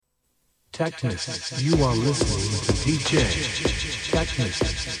Technist, you are listening to DJ Technist.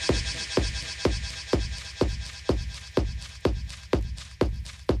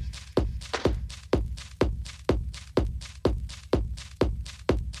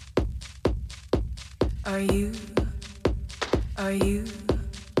 Are you, are you,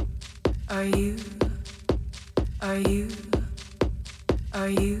 are you, are you, are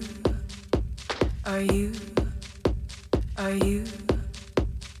you, are you, are you,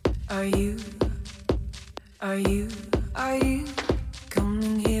 are you, are you, are you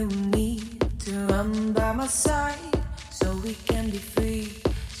coming here with me to run by my side so we can be free?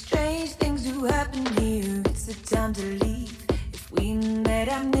 Strange things do happen here, it's the time to leave. If we met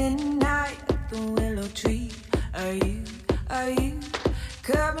at midnight at the willow tree, are you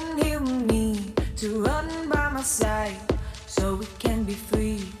coming here with me to run by my side so we can be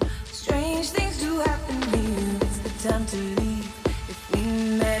free? Strange things do happen here, it's the time to leave. If we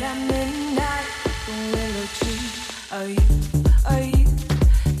met at midnight at the willow tree, are you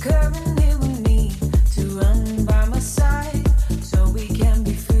coming here with me to run by my side so we can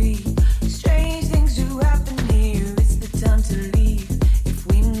be free? Strange things do happen here, it's the time to leave. If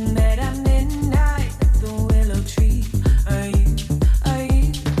we met at midnight at the willow tree, are you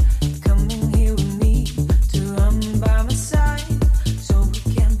coming here with me to run by my side so we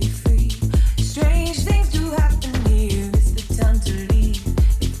can be free? Strange things do happen here, it's the time to leave.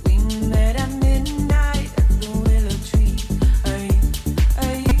 If we met at midnight at the willow tree, are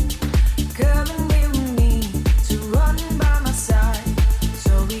you coming here with me to run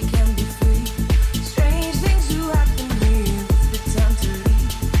by my side so we can be free? Strange things do happen here, it's the time to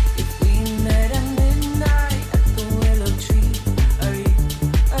leave. If we met at midnight at the willow tree,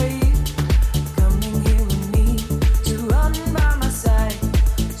 are you coming here with me to run by my side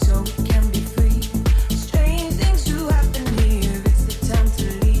so we can be free? Strange things do happen here, it's the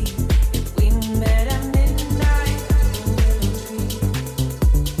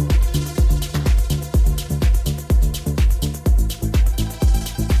time to leave.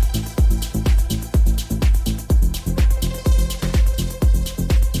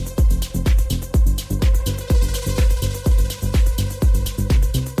 If we met at midnight at the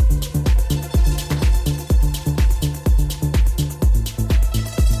willow tree. Are you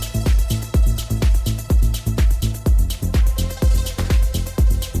coming here with me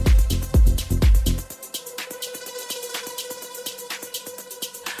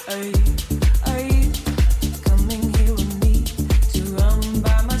to run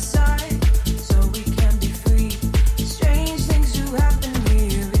by my side so we can be free? Strange things do happen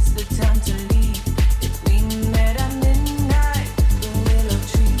here, it's the time to leave. If we met at midnight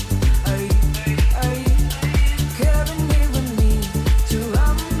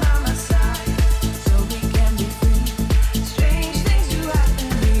at the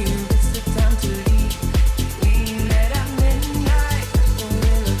willow tree,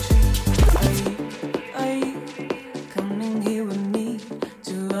 are you coming here with me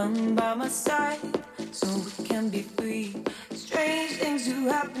to run by my side so we can be free? Strange things do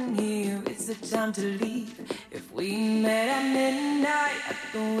happen here, it's the time to leave. If we met at midnight at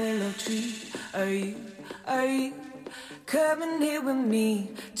the willow tree, are you coming here with me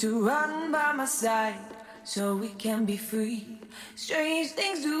to run by my side so we can be free? Strange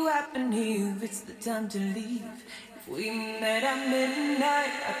things do happen here, it's the time to leave. If we met at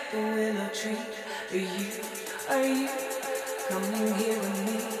midnight at the willow tree, are you coming here with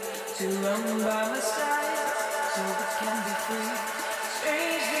me to run by my side so we can be free? Strange things do happen here, it's the time to leave. If we met at midnight at the willow tree, are you coming here with me to run by my side so we can be free?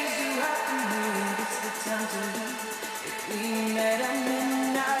 Strange things do happen here, it's the time to leave. If we met at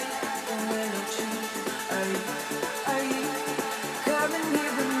midnight at the willow tree, are you coming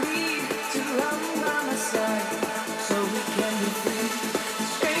here with me to run by my side so we can be free?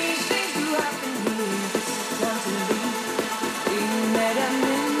 Strange things do happen here, it's the time to leave. If we met at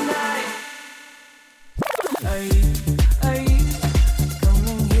midnight, are you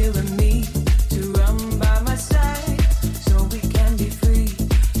coming here with me to run by my side so we can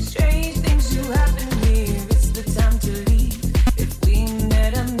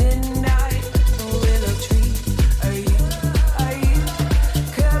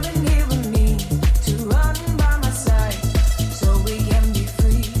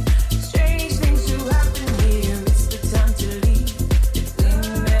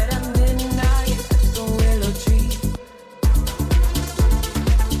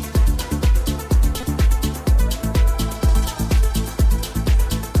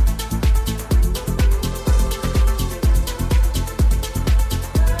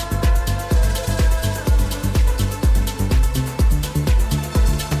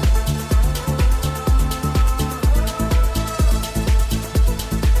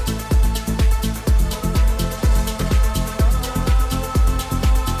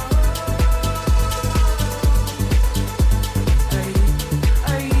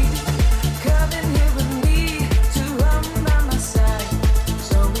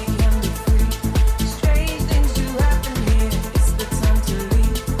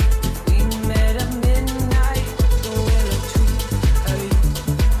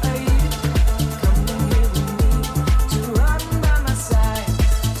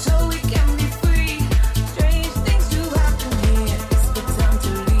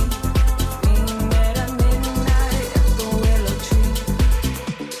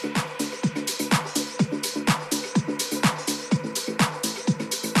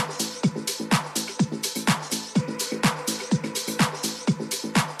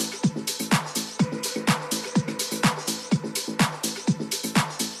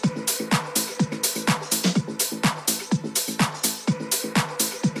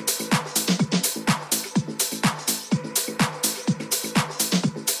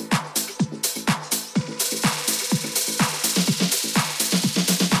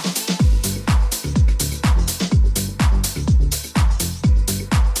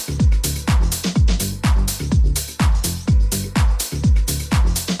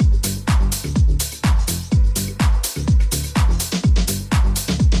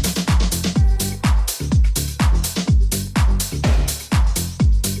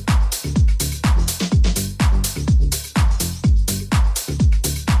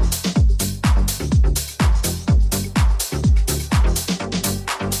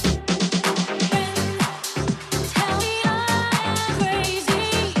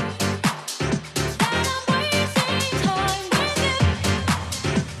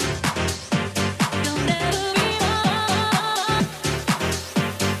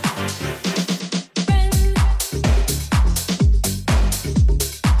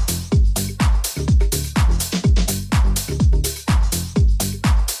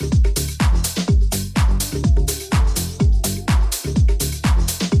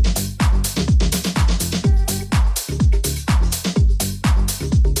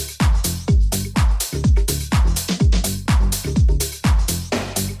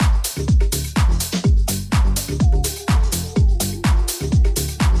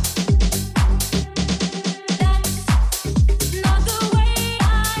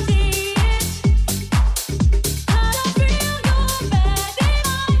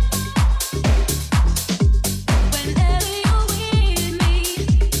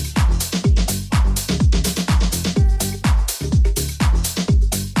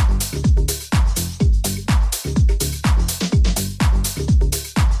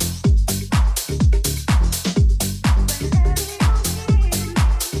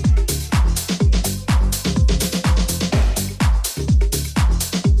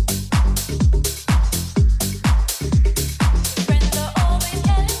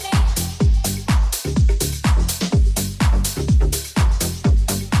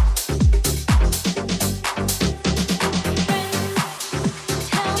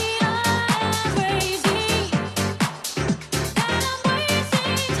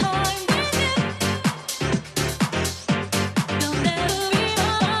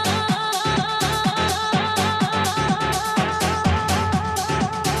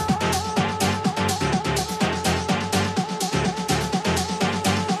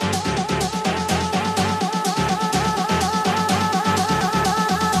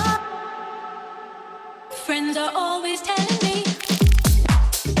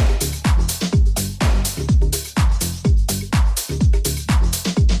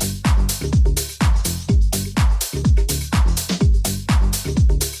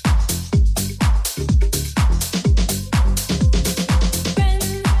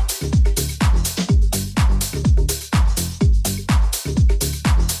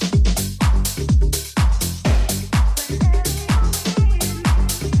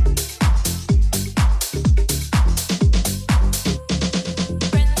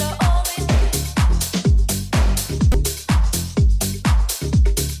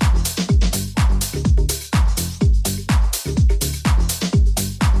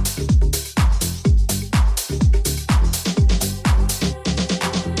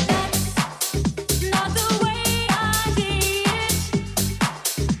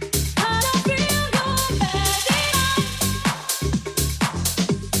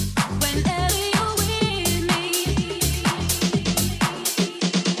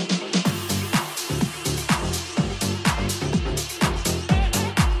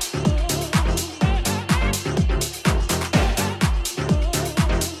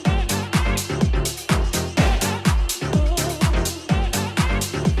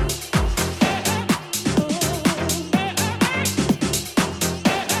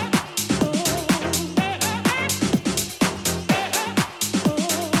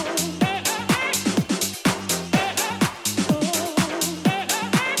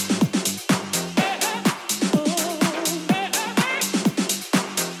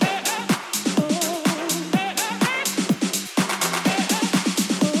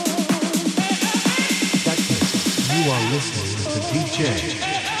DJ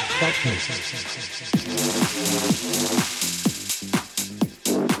Fhaken.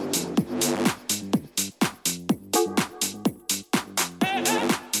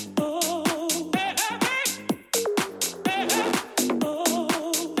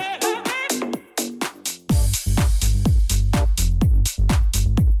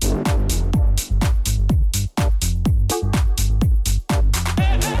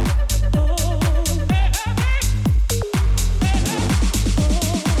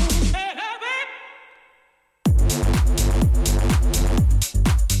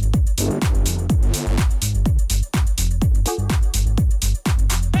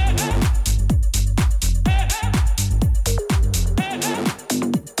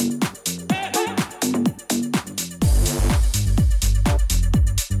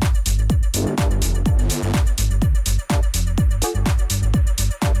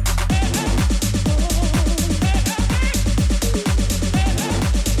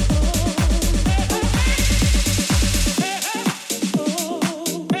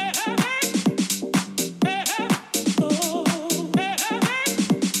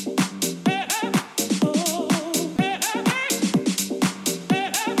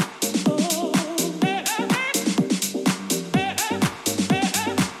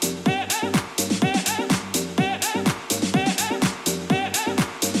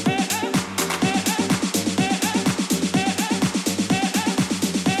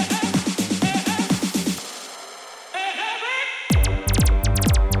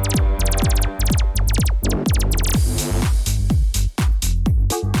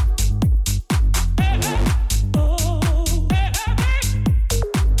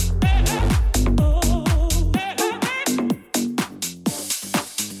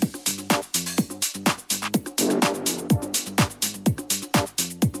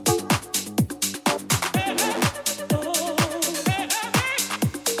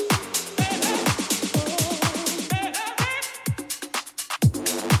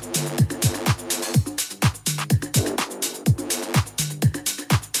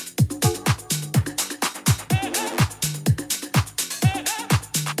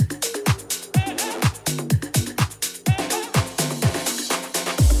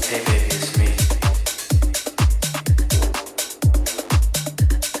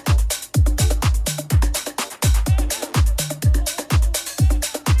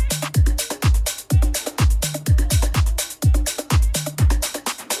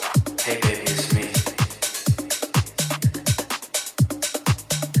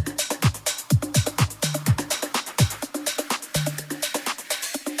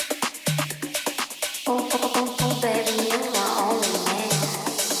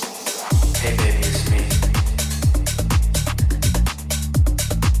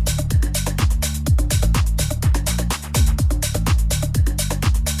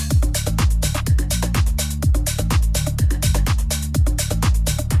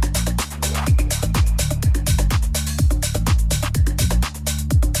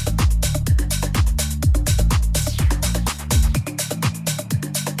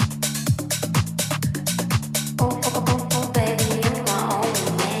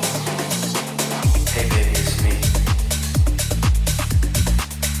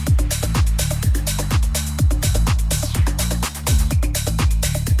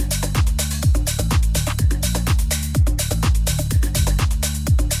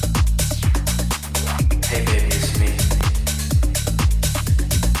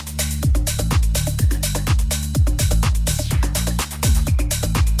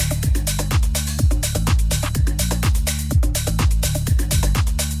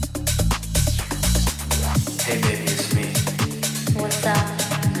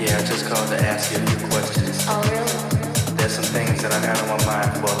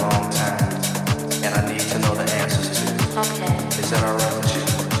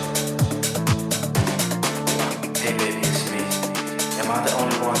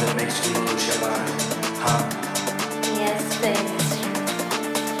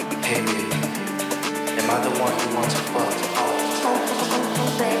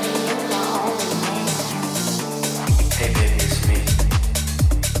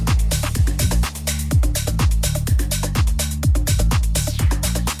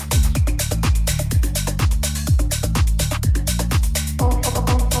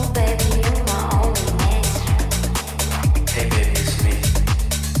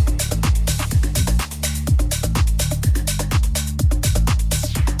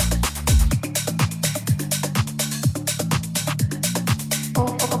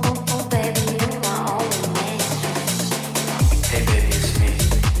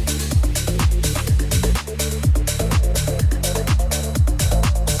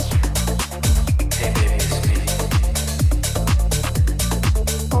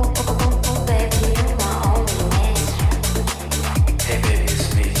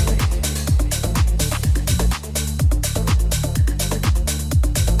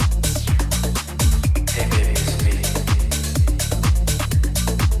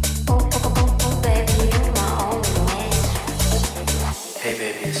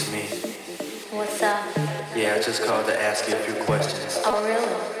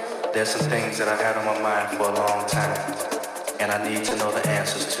 There's some things that I've had on my mind for a long time, and I need to know the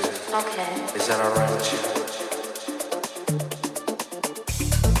answers to. Okay. Is that all right with you?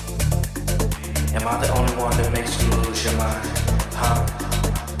 Am I the only one that makes you lose your mind? Huh?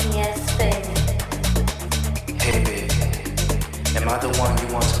 Yes, baby. Hey, baby. Am I the one you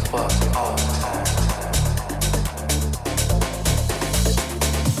want to fuck all the time?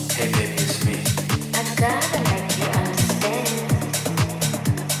 Hey, baby, it's me. I gotta make you understand.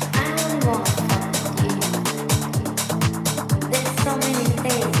 I don't wanna fuck you. There's so many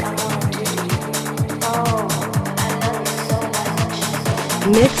things I wanna do. Oh, I love you so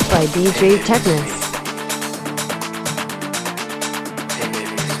much. Mixed by DJ Technus.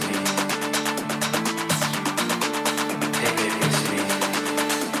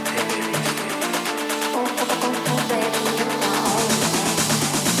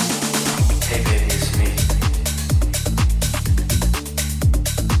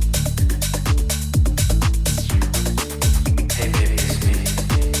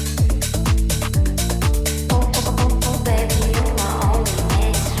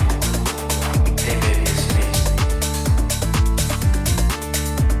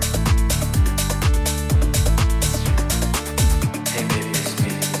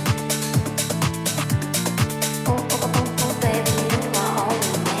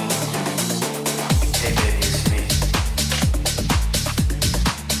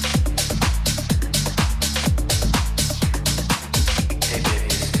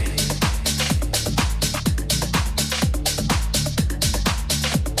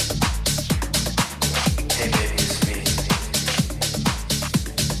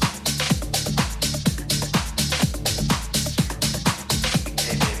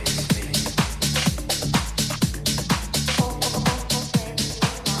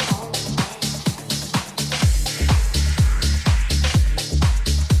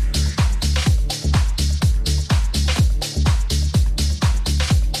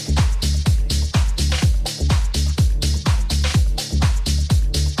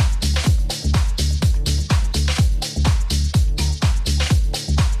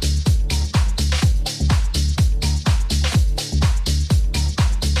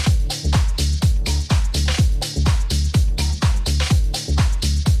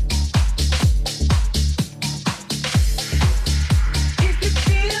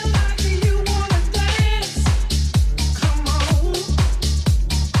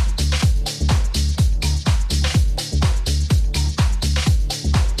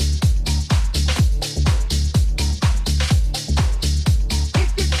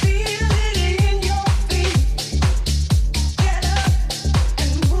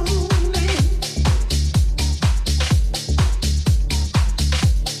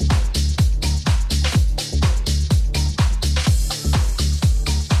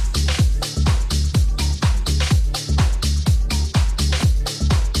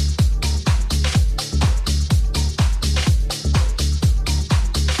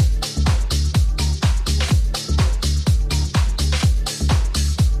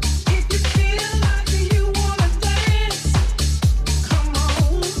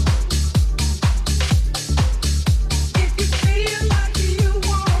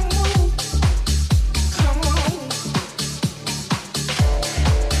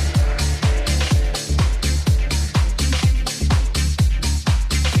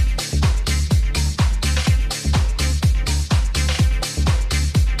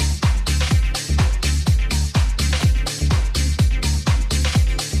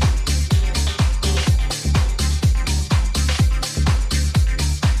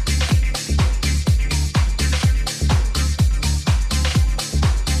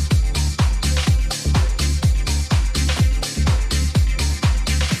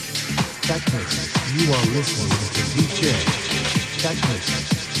 You are listening to DJ Technus.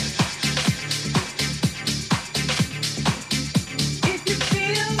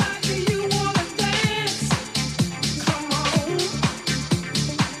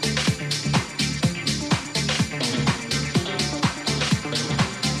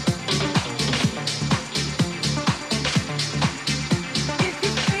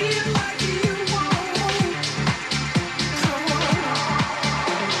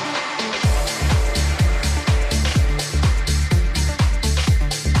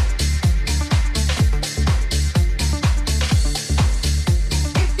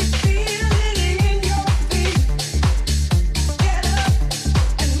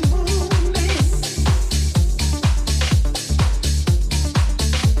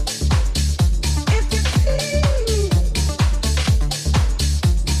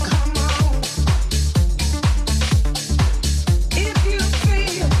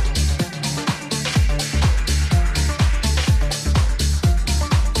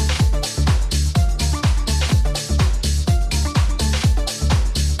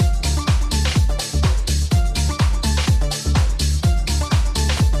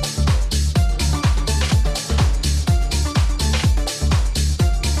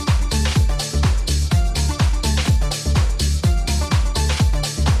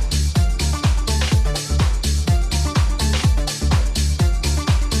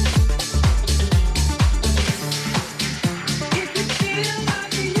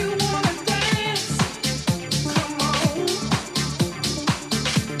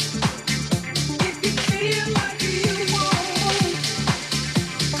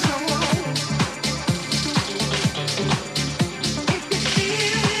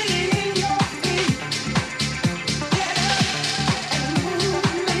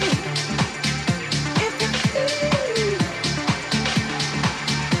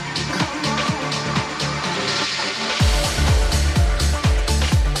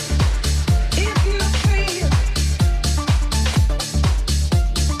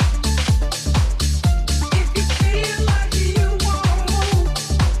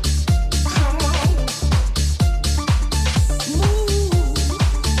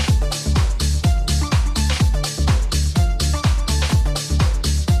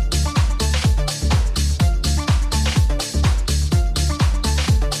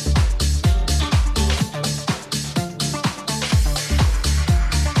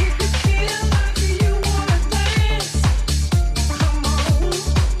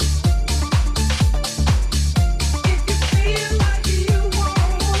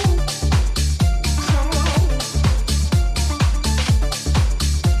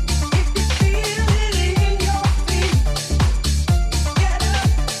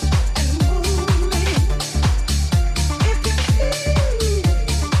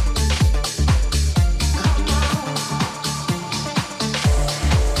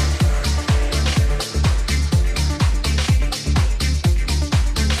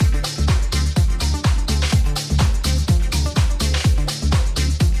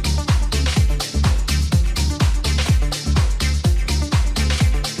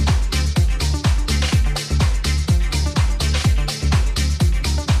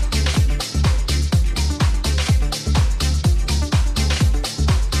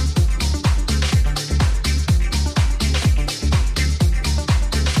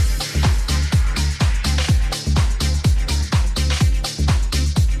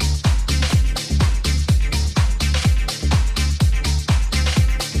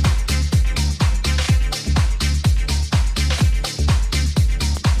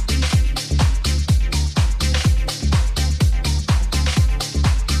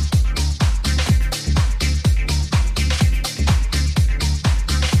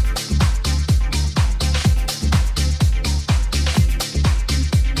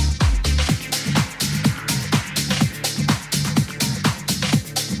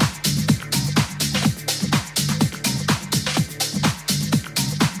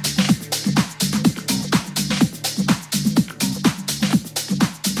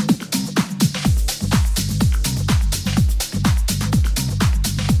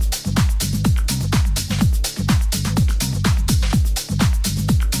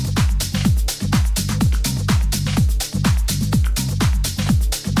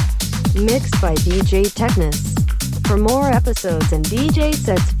 Mixed by DJ Technus. For more episodes and DJ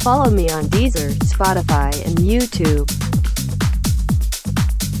sets, follow me on Deezer, Spotify, and YouTube.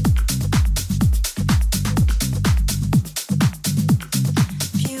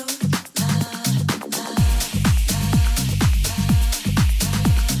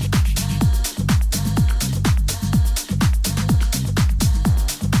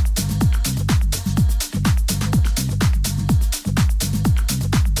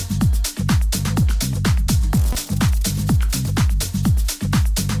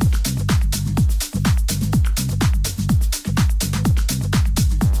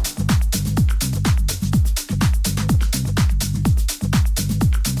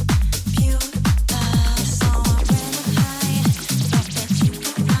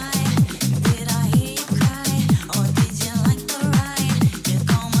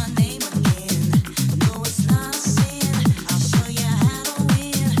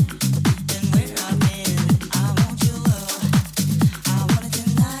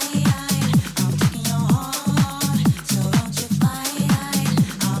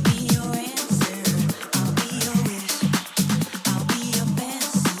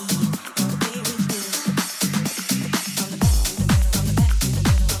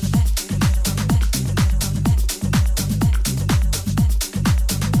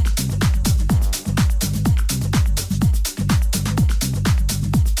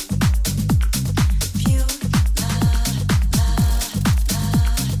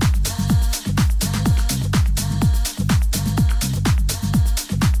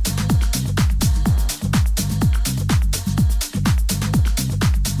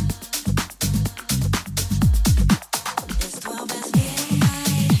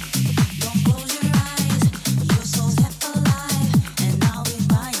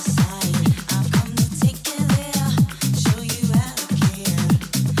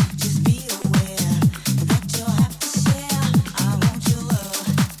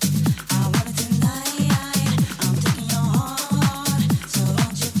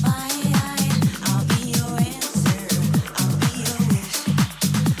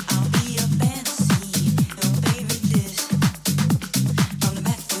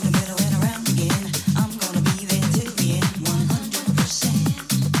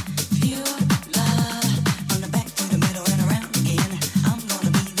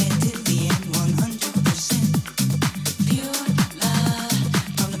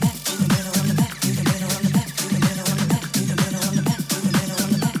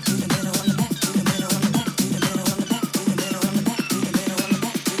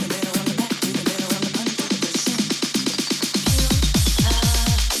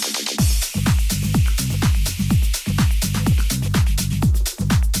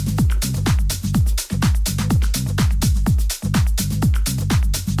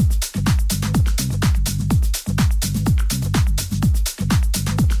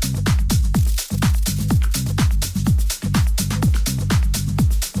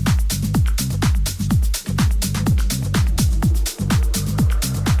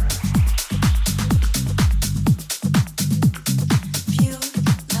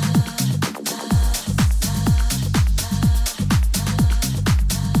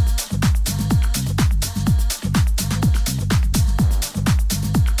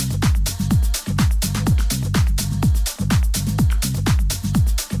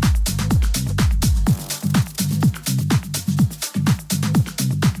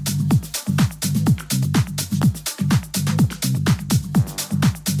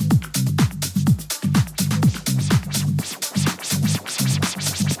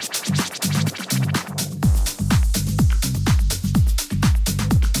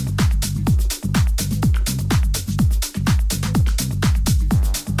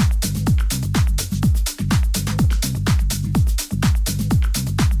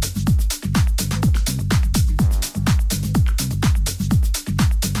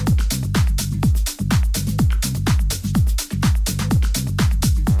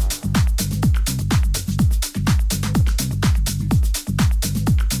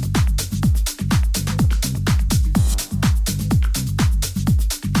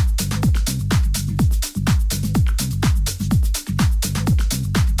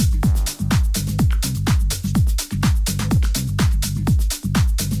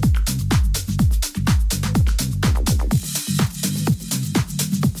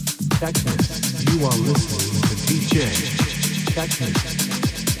 Technus. You are listening to DJ Technus.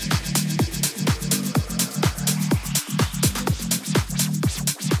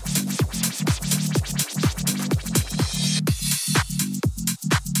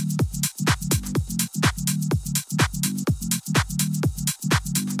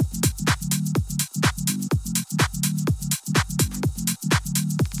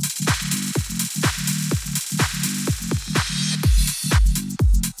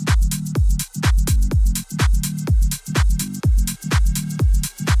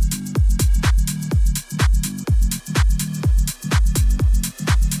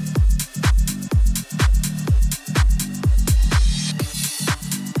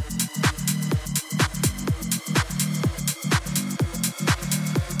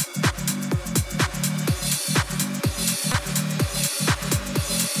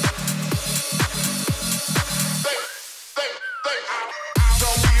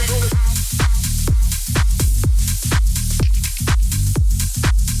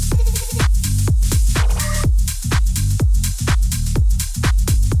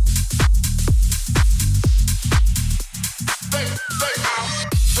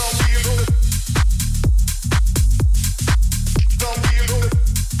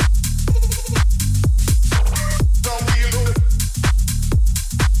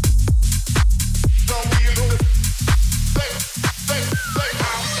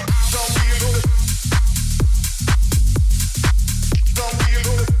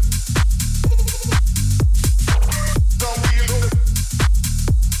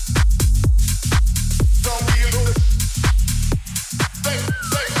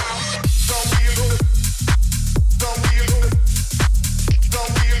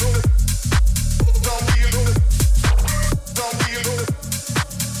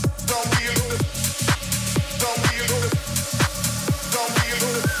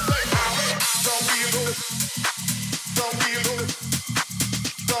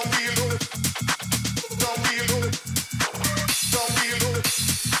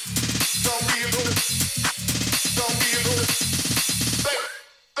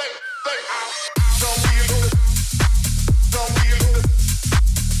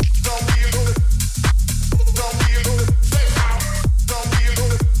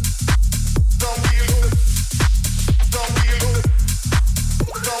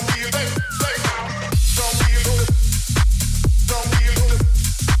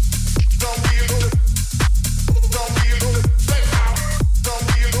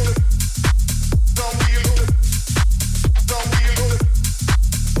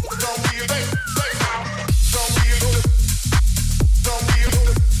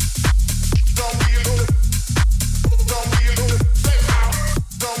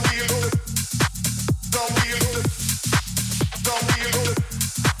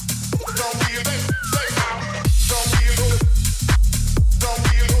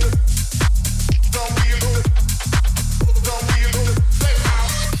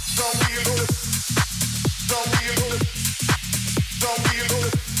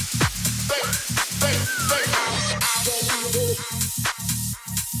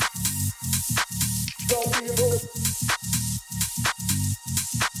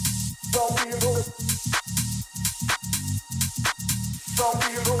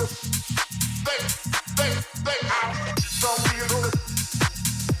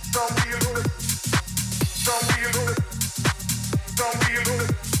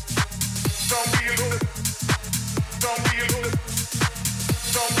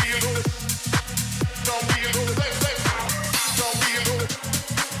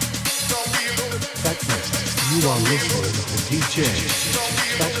 You are listening to DJ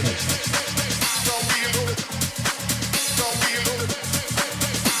Fhaken.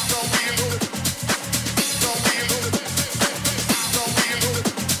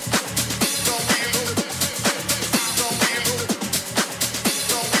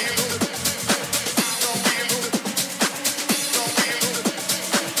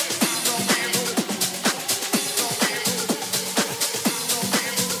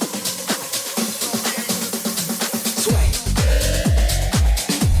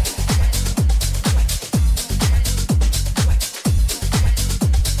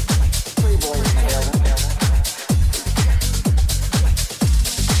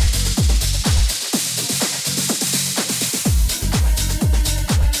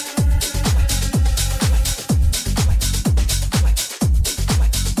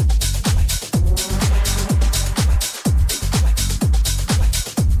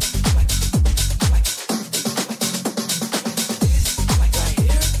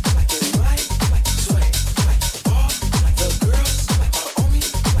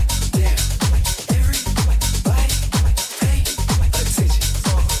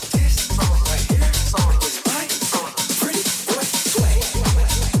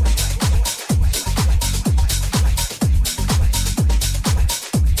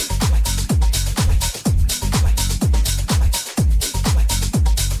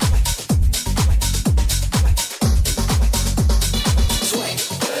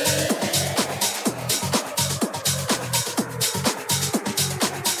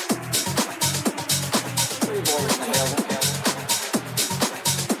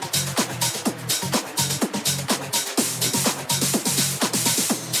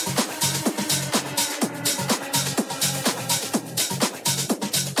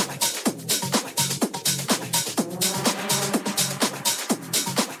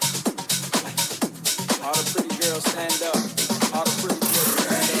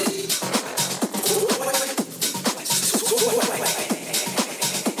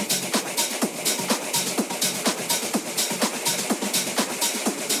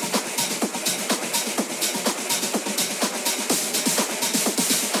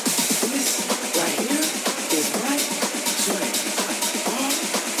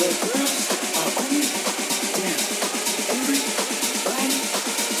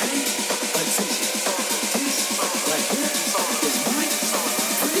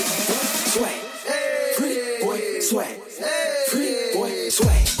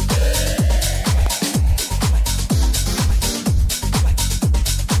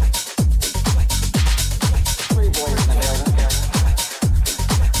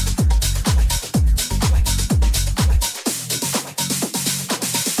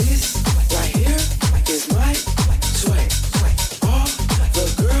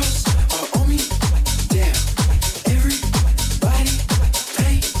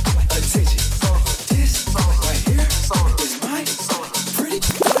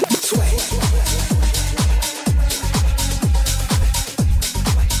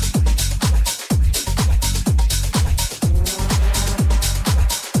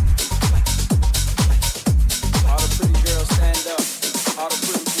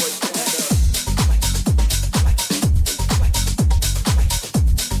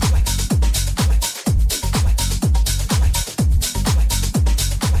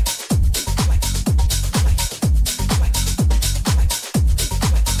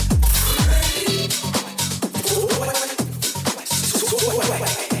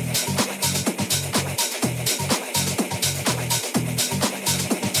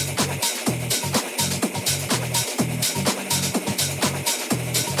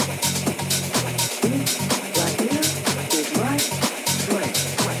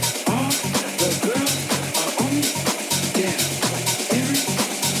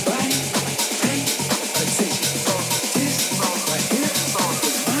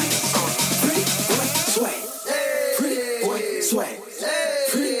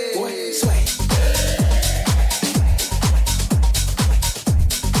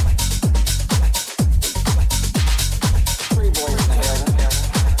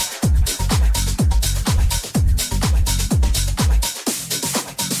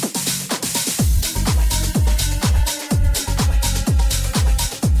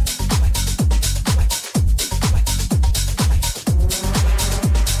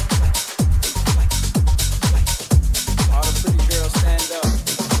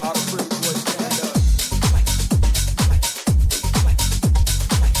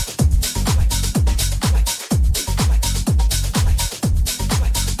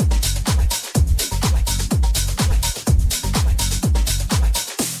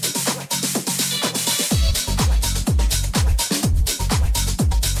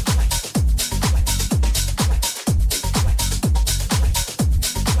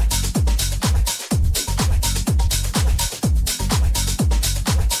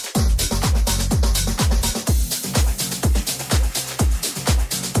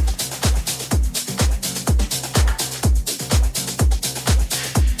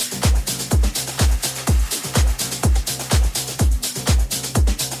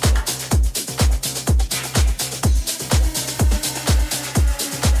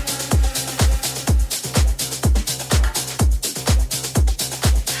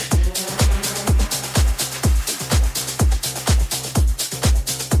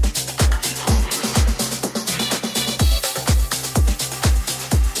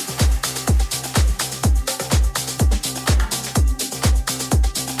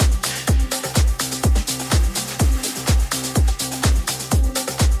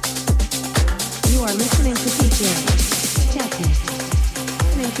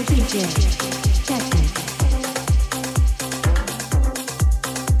 DJ Technics.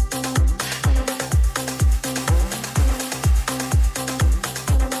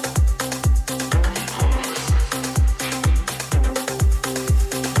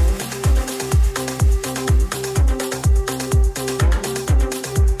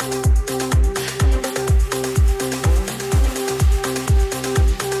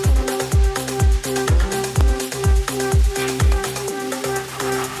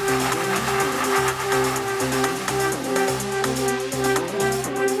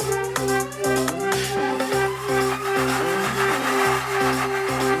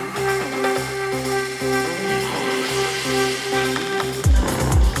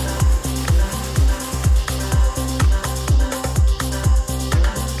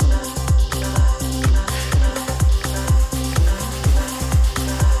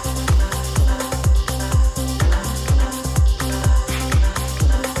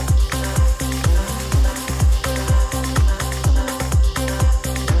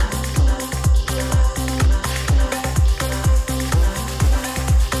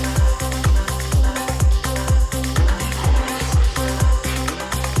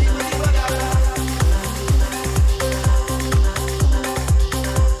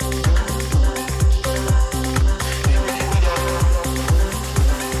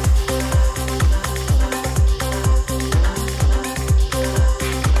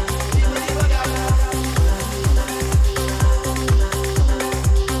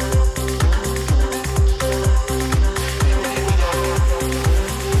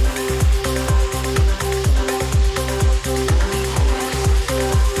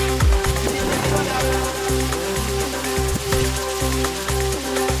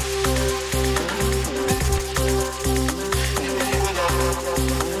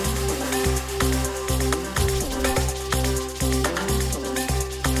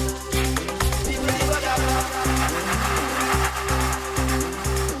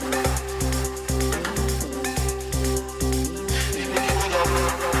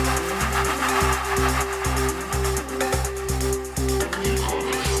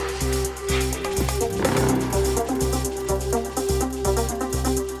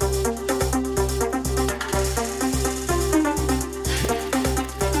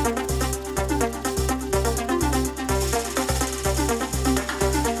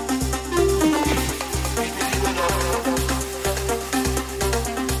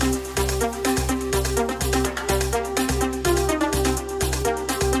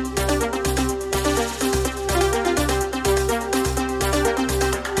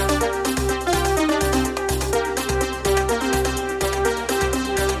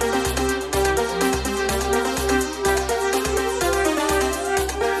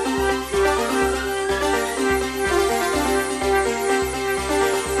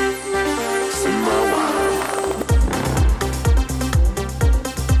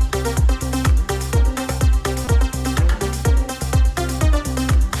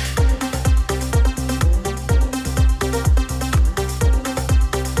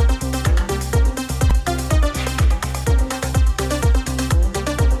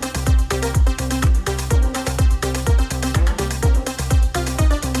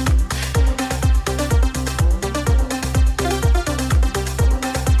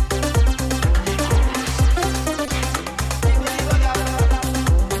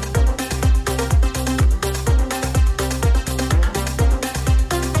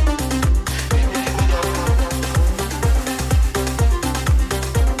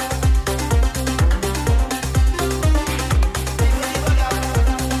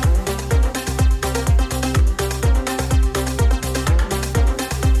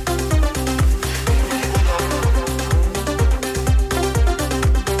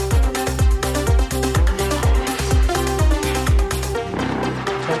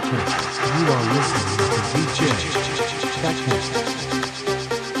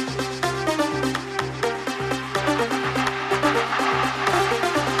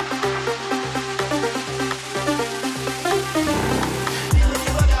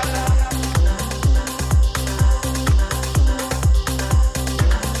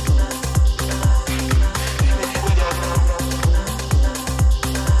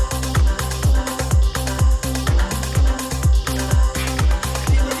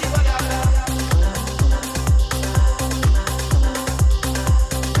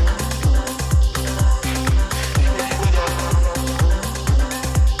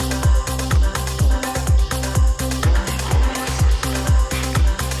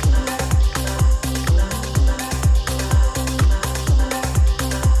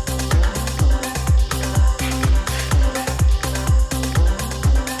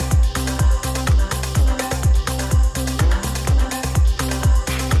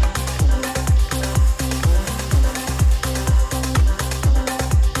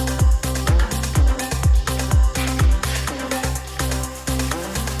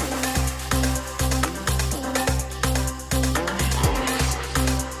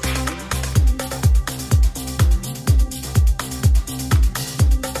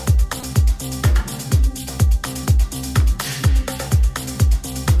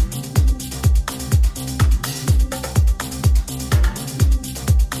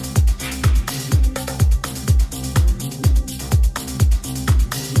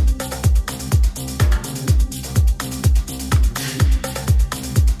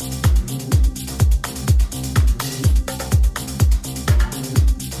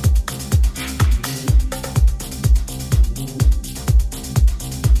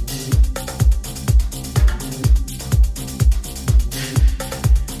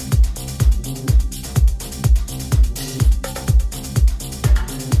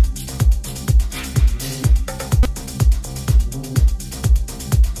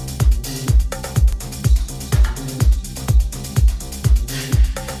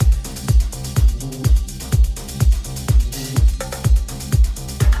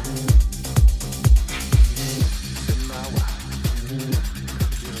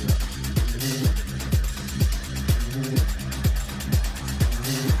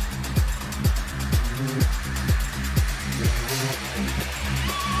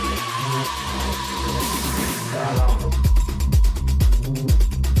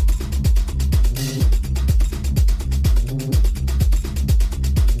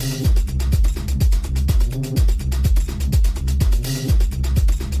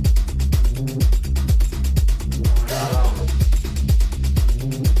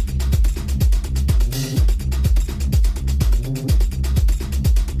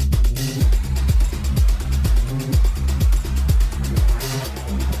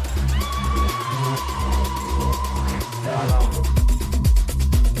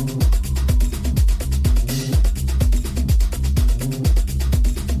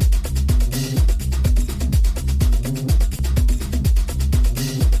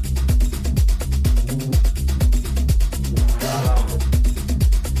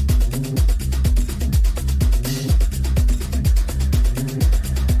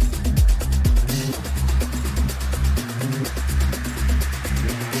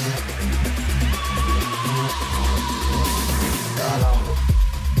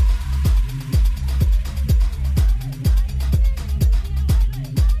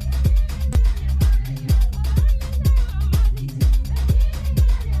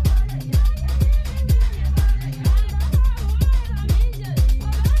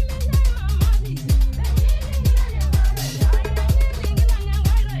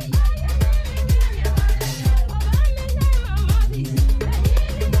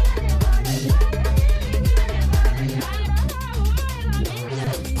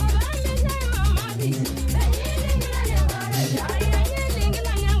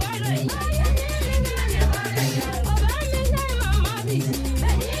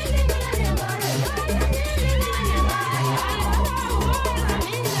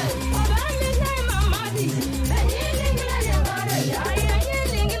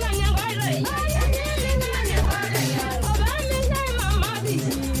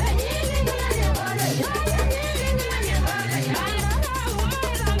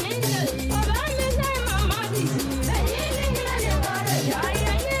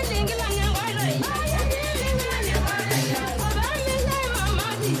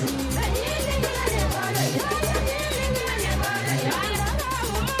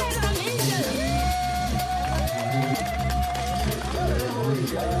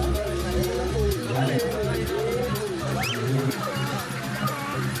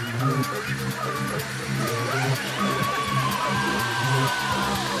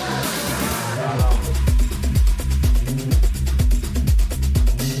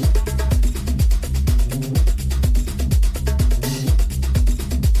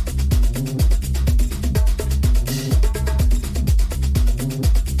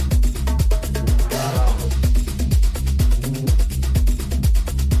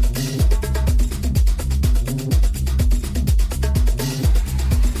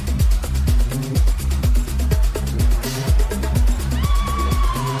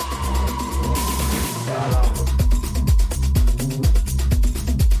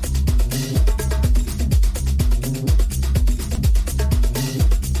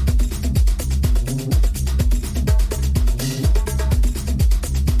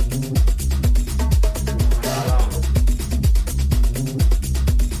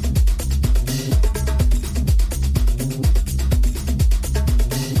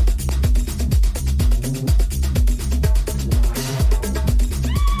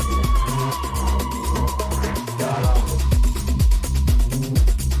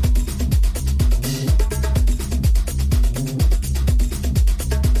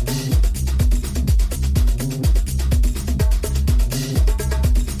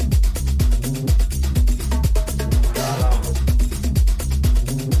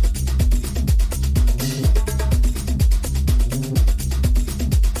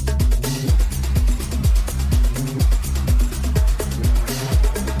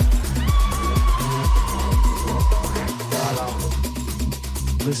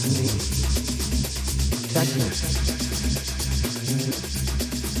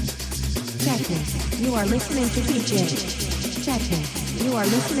 Technics. You are listening to DJ. Technics. You are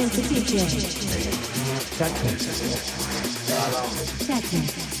listening to DJ. Technics.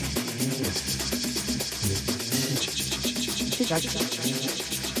 Technics.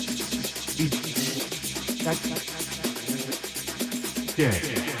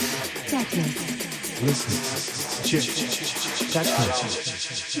 Technics. Listen. Technics.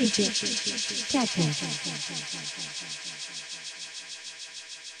 DJ. Technics.